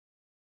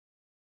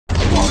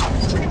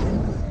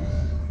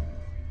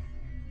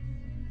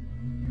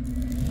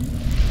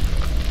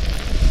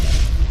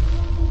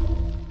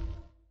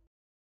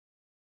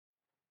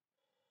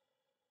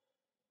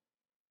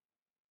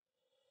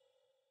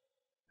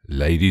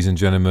Ladies and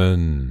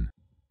gentlemen,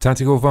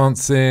 Tactical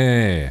Vance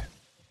here,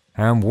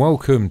 and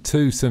welcome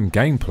to some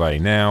gameplay.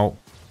 Now,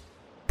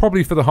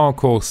 probably for the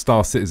hardcore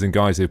Star Citizen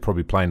guys who are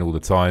probably playing all the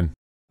time,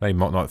 they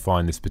might not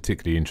find this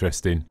particularly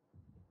interesting.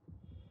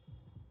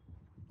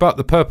 But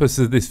the purpose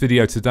of this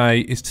video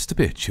today is just a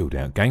bit of chilled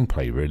out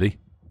gameplay really.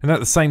 And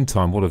at the same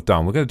time, what I've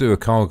done, we're going to do a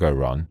cargo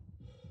run.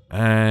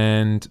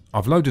 And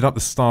I've loaded up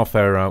the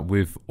Starfarer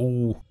with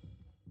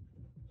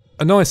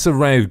a nice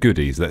array of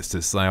goodies, let's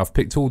just say. I've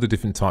picked all the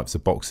different types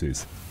of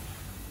boxes.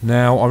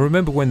 Now, I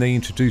remember when they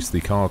introduced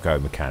the cargo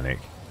mechanic,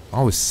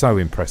 I was so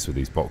impressed with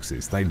these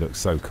boxes. They look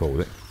so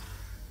cool.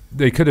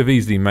 They could have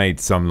easily made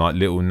some like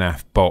little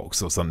naff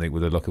box or something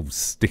with a little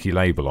sticky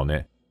label on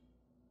it.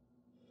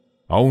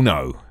 Oh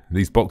no,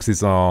 these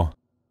boxes are,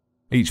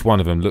 each one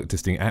of them look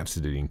just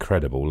absolutely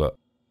incredible, look.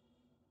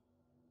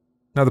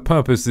 Now the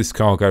purpose of this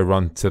cargo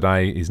run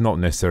today is not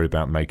necessarily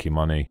about making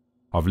money.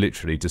 I've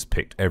literally just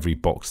picked every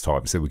box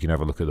type so we can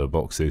have a look at the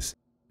boxes.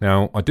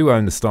 Now, I do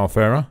own the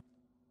Starfarer.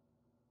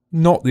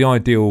 Not the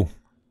ideal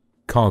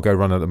cargo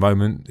run at the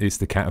moment. It's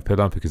the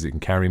Caterpillar because it can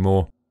carry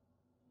more.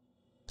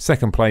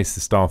 Second place, the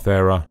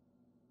Starfarer.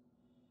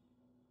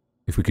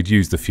 If we could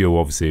use the fuel,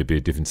 obviously it'd be a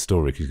different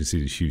story because you can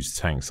see the huge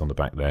tanks on the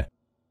back there.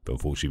 But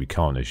unfortunately we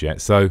can't as yet.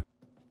 So,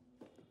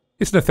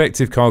 it's an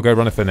effective cargo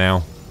runner for now.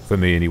 For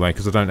me anyway,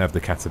 because I don't have the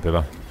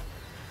Caterpillar.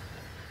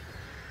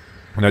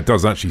 And it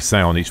does actually say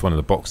on each one of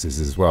the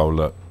boxes as well,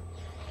 look,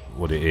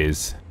 what it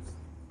is.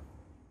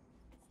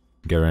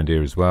 Go around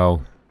here as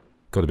well.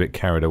 Got a bit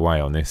carried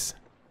away on this.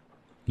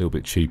 A little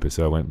bit cheaper,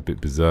 so I went a bit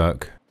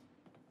berserk.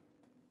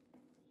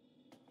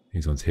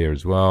 These ones here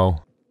as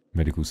well.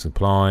 Medical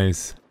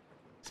supplies.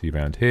 See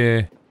around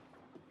here.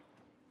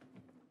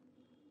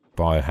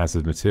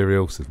 Biohazard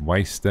materials, some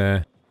waste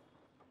there.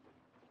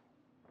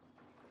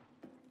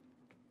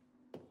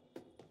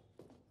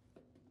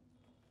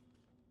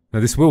 Now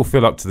this will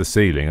fill up to the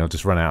ceiling, I'll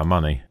just run out of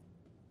money.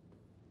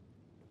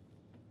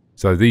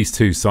 So these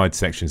two side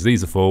sections,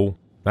 these are full,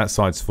 that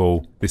side's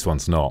full, this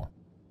one's not.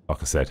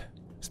 Like I said,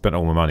 spent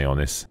all my money on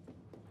this.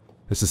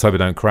 Let's just hope it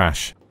don't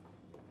crash.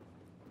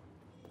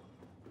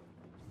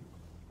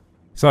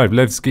 So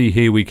Levski,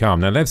 here we come.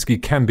 Now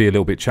Levski can be a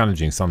little bit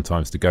challenging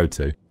sometimes to go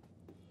to.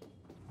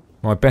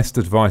 My best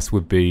advice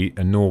would be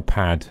a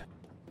NORPAD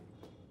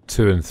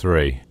 2 and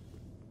 3.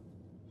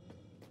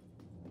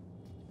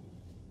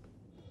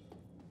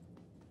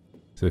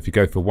 So if you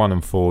go for 1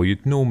 and 4, you're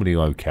normally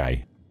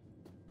okay.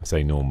 I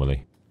say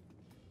normally.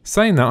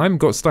 Saying that, I haven't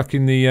got stuck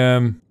in the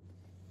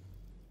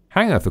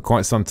hangar for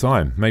quite some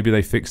time. Maybe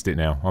they fixed it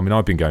now. I mean,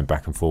 I've been going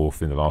back and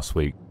forth in the last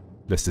week.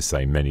 Let's just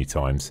say many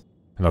times.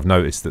 And I've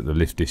noticed that the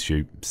lift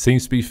issue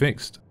seems to be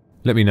fixed.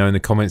 Let me know in the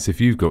comments if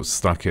you've got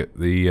stuck at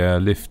the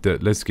lift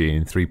at Levski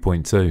in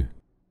 3.2.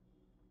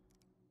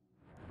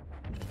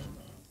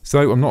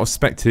 So I'm not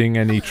expecting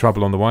any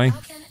trouble on the way.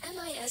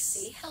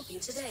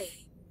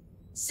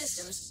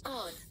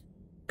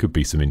 Could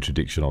be some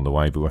interdiction on the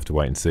way, but we'll have to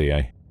wait and see,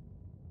 eh?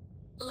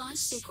 Launch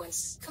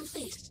sequence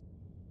complete.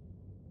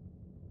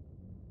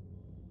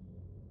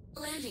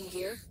 Landing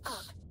gear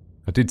up.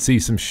 I did see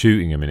some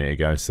shooting a minute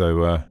ago, so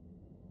what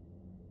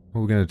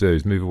we're going to do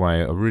is move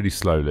away really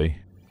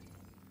slowly.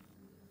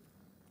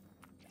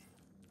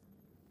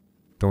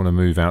 Don't want to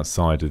move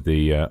outside of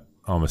the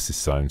armistice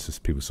zone so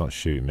people start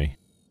shooting me.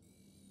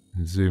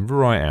 And zoom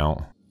right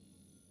out.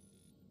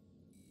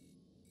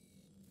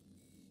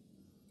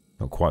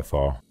 Not quite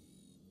far.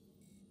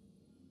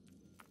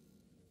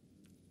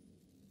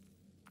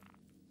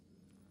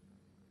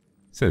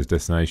 Says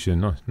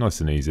destination, nice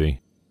and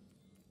easy.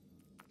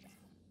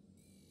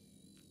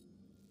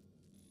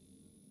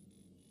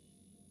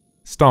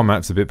 Star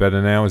map's a bit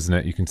better now, isn't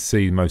it? You can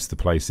see most of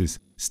the places.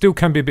 Still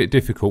can be a bit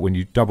difficult when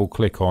you double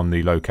click on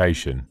the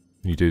location.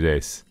 You do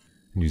this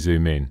and you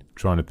zoom in,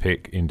 trying to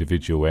pick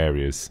individual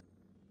areas.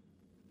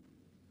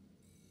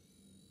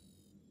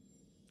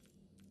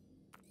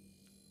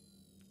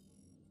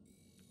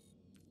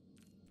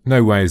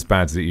 No way as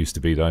bad as it used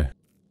to be though.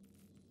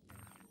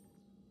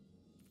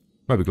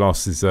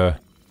 Motorglass has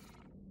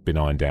been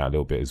ironed out a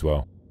little bit as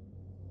well.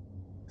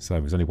 So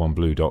there's only one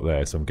blue dot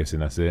there, so I'm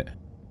guessing that's it.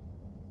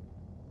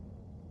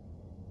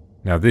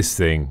 Now this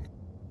thing,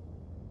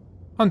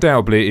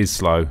 undoubtedly it is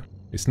slow.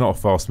 It's not a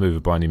fast mover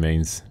by any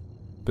means.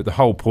 But the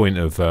whole point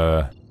of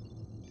the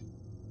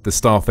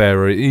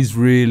Starfarer is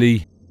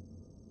really,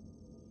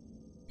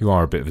 you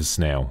are a bit of a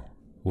snail.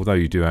 Although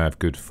you do have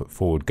good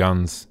forward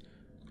guns,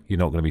 you're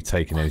not going to be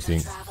taking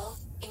anything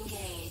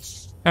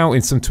out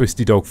in some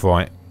twisty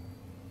dogfight.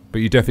 But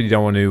you definitely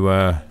don't want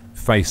to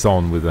face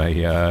on with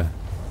a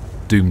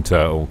Doom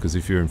Turtle, because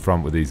if you're in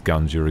front with these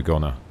guns, you're a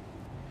goner.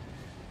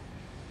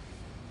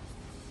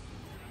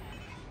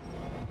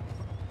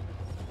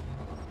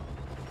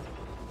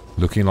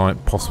 Looking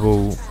like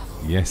possible,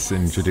 yes,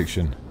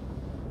 interdiction.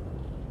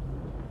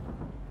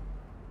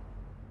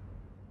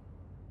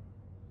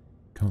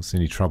 Can't see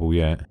any trouble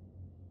yet.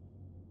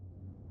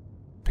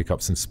 Pick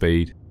up some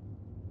speed.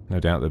 No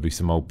doubt there'll be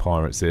some old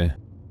pirates here.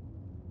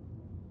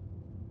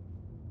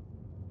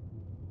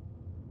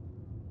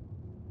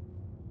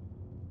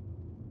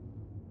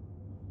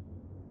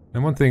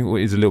 And one thing that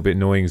is a little bit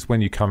annoying is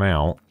when you come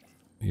out,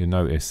 you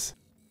notice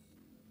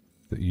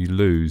that you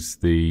lose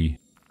the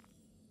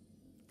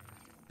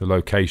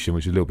location,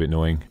 which is a little bit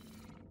annoying.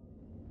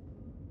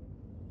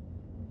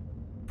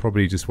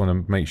 Probably just want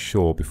to make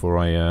sure before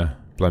I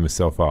blow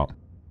myself up.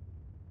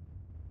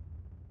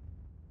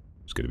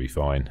 It's going to be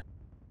fine.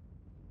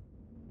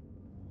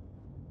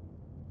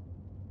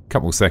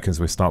 Couple of seconds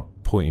we start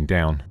pointing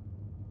down.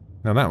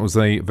 Now that was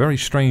a very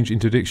strange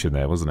interdiction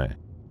there, wasn't it?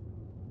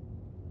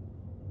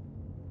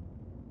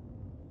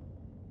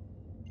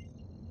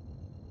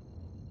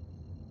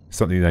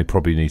 Something they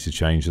probably need to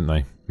change, don't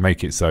they?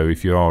 Make it so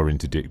if you are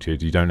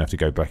interdicted, you don't have to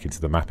go back into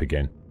the map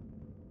again.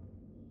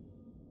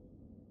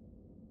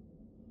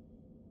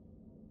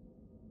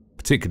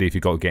 Particularly if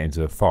you've got to get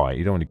into a fight,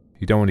 you don't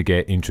want to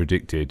get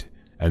interdicted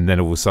and then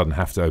all of a sudden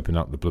have to open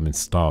up the blooming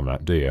star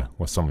map, do you?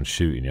 While someone's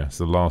shooting you. It's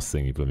the last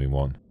thing you blooming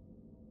want.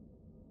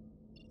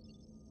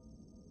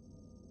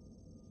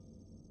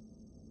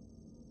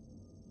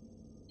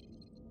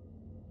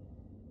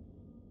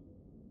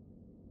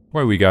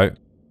 Where we go.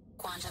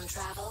 Quantum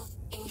travel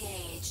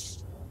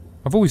engaged.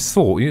 I've always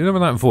thought, you know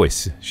that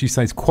voice? She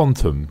says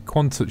quantum.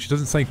 Quantum. She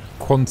doesn't say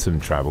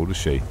quantum travel, does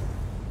she?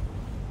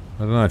 I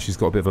don't know if she's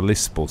got a bit of a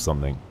lisp or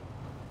something.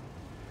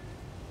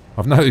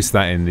 I've noticed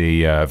that in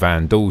the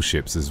Van Dahl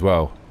ships as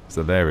well. It's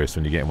hilarious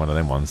when you get in one of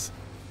them ones.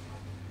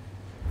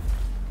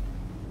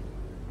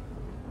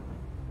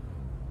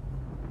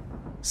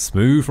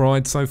 Smooth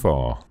ride so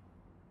far.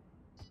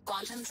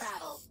 Quantum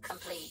travel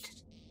complete.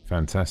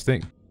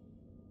 Fantastic.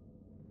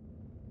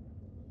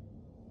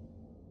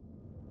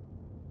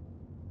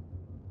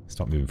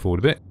 Start moving forward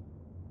a bit.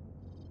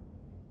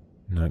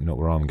 No, not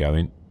where I'm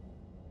going.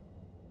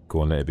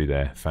 Go on, let it be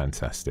there.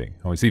 Fantastic.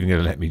 Oh, it's even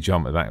going to let me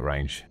jump at that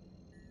range.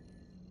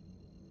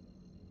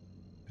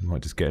 I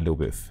might just get a little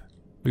bit...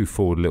 move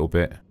forward a little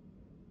bit.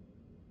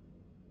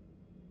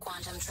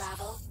 Quantum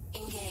travel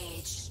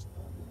engaged.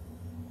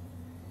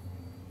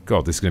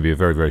 God, this is going to be a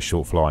very, very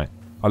short flight.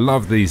 I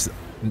love these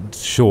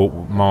short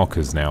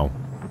markers now.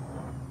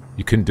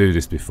 You couldn't do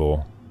this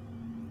before.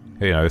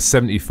 You know,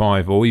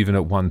 75 or even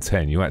at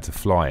 110, you had to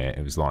fly it.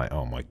 It was like,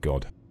 oh my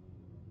god.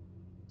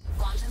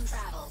 Quantum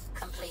travel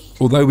complete.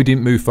 Although we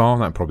didn't move far,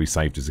 that probably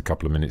saved us a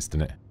couple of minutes,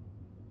 didn't it?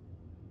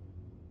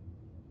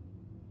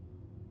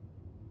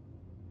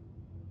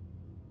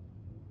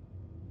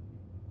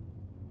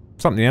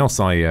 Something else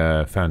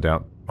I found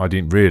out, I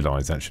didn't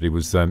realise actually,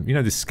 was, you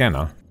know this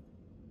scanner?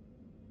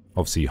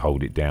 Obviously you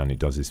hold it down, it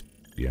does this,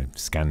 you know,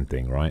 scan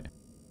thing, right?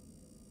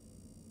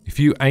 If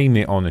you aim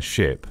it on a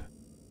ship,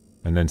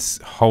 and then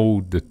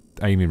hold the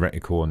aiming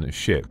reticle on the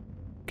ship,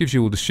 it gives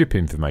you all the ship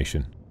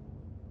information.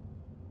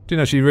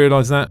 Didn't actually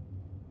realise that.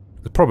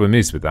 The problem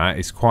is with that,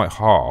 it's quite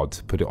hard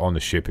to put it on the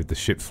ship if the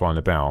ship's flying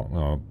about.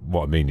 Well,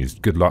 what I mean is,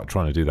 good luck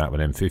trying to do that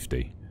with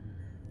M50.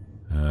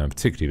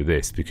 Particularly with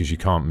this, because you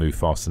can't move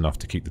fast enough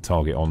to keep the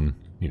target on,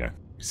 you know,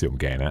 you see what I'm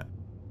getting at.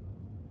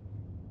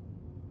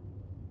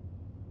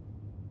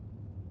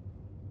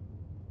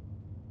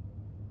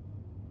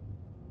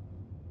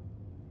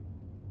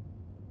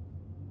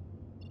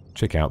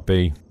 Check out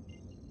B. Going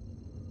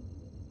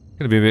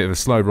to be a bit of a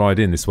slow ride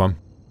in this one.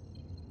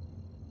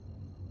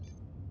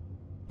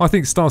 I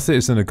think Star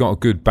Citizen have got a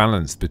good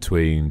balance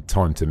between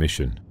time to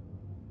mission.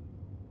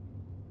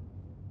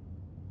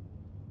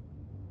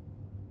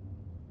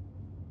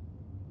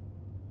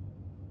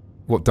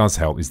 What does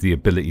help is the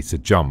ability to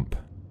jump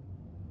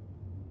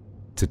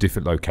to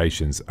different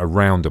locations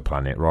around a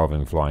planet rather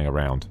than flying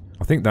around.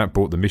 I think that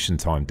brought the mission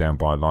time down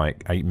by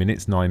like 8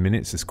 minutes, 9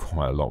 minutes. It's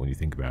quite a lot when you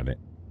think about it.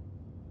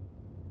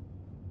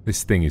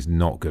 This thing is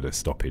not good at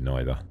stopping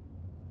either.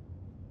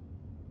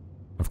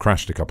 I've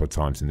crashed a couple of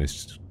times in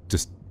this,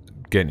 just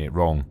getting it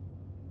wrong.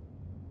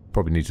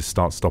 Probably need to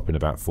start stopping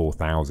about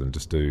 4,000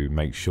 just to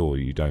make sure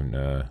you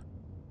don't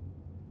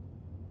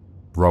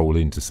roll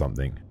into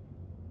something.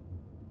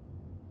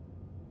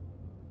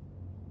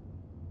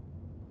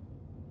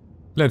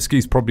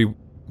 Levski's probably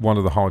one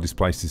of the hardest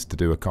places to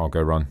do a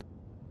cargo run.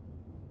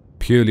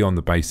 Purely on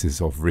the basis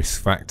of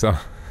risk factor.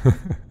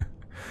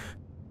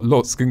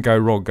 Lots can go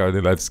wrong going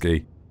to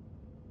Levski.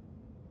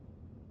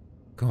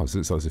 God, it looks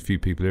like there's a few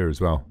people here as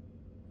well.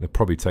 They're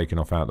probably taking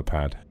off out of the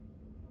pad.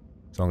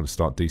 So I'm going to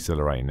start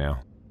decelerating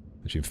now.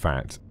 Which in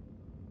fact...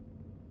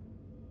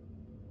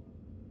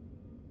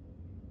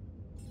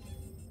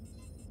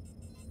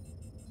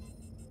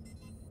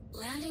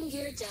 Landing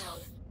gear down.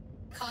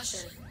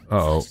 Caution.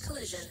 Uh-oh. Flash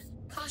collision.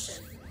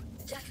 Caution.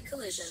 Deck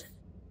collision.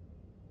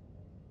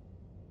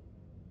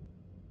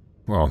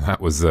 Well, that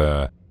was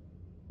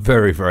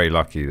very, very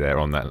lucky there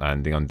on that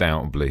landing,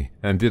 undoubtedly.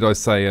 And did I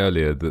say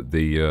earlier that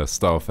the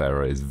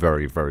Starfarer is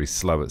very, very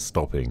slow at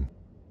stopping?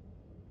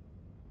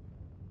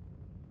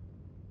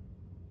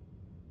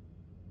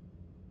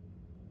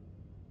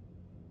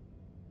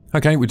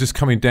 Okay, we're just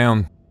coming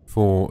down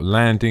for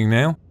landing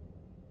now.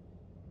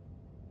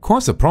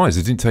 Quite surprised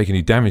it didn't take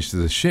any damage to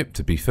the ship,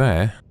 to be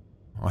fair.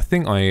 I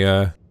think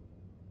I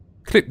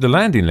clipped the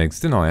landing legs,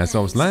 didn't I, as I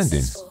was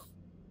landing? Successful.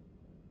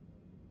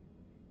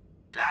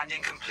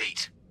 Landing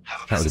complete.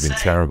 That would have been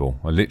terrible.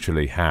 I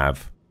literally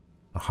have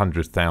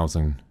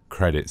 100,000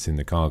 credits in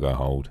the cargo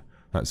hold.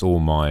 That's all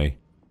my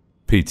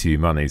PTU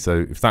money.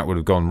 So if that would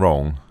have gone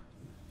wrong,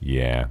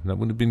 yeah, that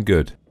would have been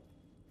good.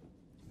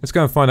 Let's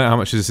go and find out how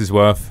much this is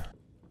worth.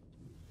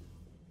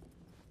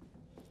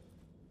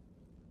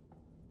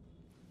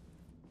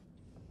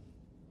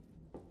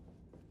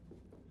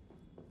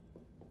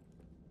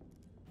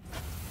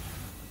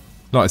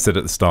 Like I said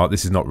at the start,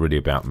 this is not really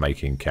about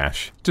making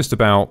cash. Just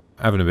about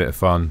having a bit of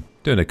fun,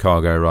 doing a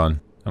cargo run,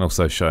 and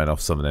also showing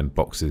off some of them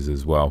boxes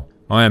as well.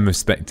 I am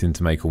expecting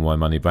to make all my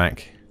money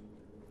back.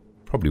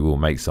 Probably will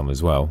make some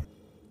as well.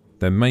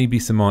 There may be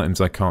some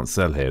items I can't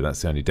sell here,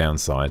 that's the only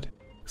downside.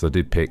 Because I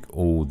did pick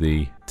all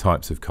the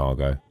types of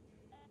cargo.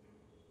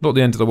 Not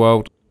the end of the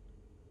world.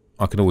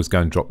 I can always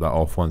go and drop that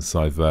off once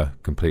I've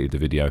completed the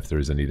video if there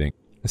is anything.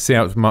 Let's see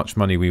how much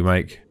money we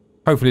make.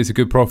 Hopefully it's a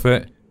good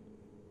profit.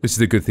 This is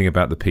the good thing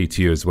about the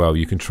PTU as well.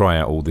 You can try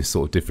out all this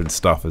sort of different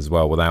stuff as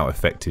well without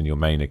affecting your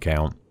main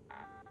account.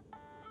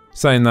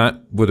 Saying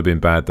that, would have been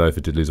bad though if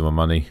I did lose my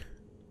money.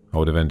 I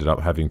would have ended up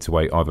having to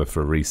wait either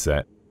for a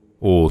reset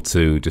or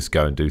to just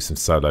go and do some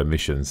solo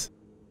missions.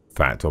 In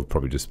fact, I'll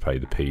probably just pay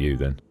the PU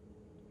then.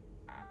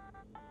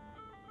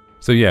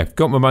 So yeah,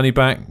 got my money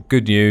back.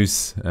 Good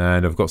news.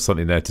 And I've got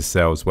something there to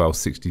sell as well.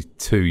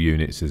 62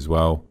 units as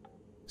well.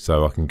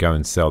 So I can go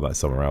and sell that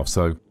somewhere else.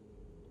 So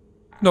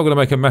not going to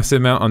make a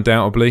massive amount,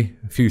 undoubtedly.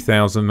 A few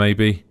thousand,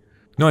 maybe.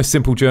 Nice,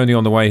 simple journey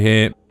on the way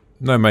here.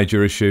 No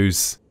major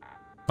issues,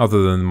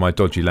 other than my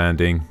dodgy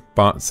landing.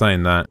 But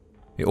saying that,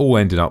 it all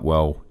ended up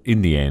well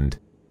in the end.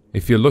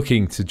 If you're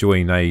looking to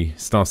join a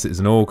Star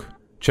Citizen org,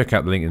 check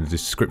out the link in the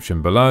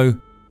description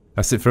below.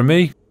 That's it from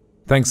me.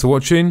 Thanks for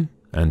watching,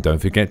 and don't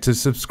forget to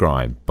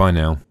subscribe. Bye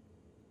now.